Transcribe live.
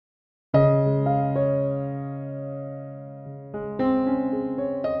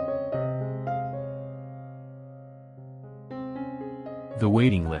The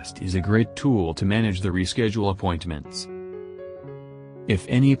waiting list is a great tool to manage the reschedule appointments. If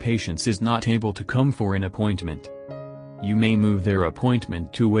any patient is not able to come for an appointment, you may move their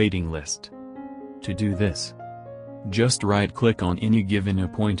appointment to waiting list. To do this, just right-click on any given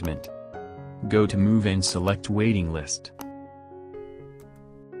appointment. Go to Move and select Waiting List.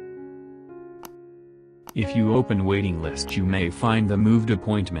 If you open Waiting List, you may find the moved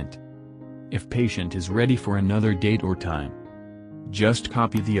appointment. If patient is ready for another date or time, just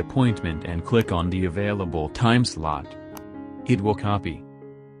copy the appointment and click on the available time slot. It will copy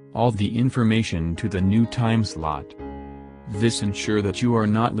all the information to the new time slot. This ensures that you are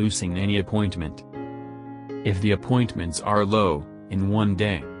not losing any appointment. If the appointments are low, in one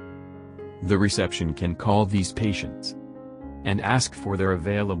day, the reception can call these patients and ask for their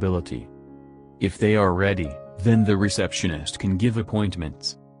availability. If they are ready, then the receptionist can give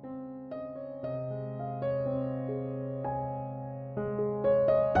appointments.